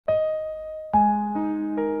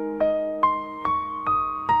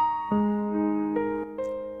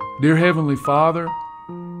Dear Heavenly Father,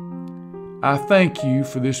 I thank you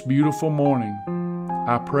for this beautiful morning.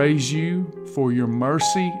 I praise you for your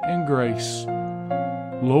mercy and grace.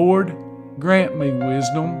 Lord, grant me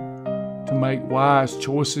wisdom to make wise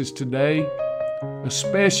choices today,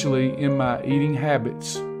 especially in my eating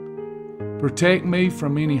habits. Protect me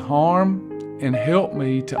from any harm and help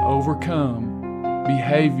me to overcome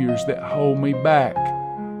behaviors that hold me back.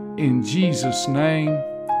 In Jesus' name,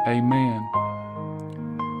 amen.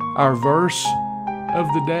 Our verse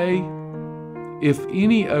of the day: if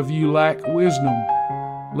any of you lack wisdom,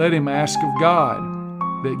 let him ask of God,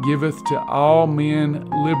 that giveth to all men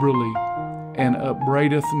liberally, and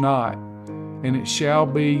upbraideth not, and it shall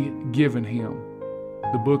be given him.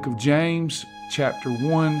 The book of James, chapter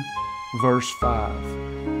 1, verse 5.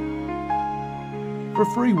 For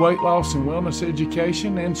free weight loss and wellness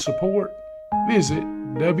education and support, visit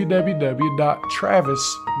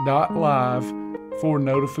www.travis.live for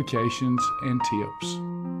notifications and tips.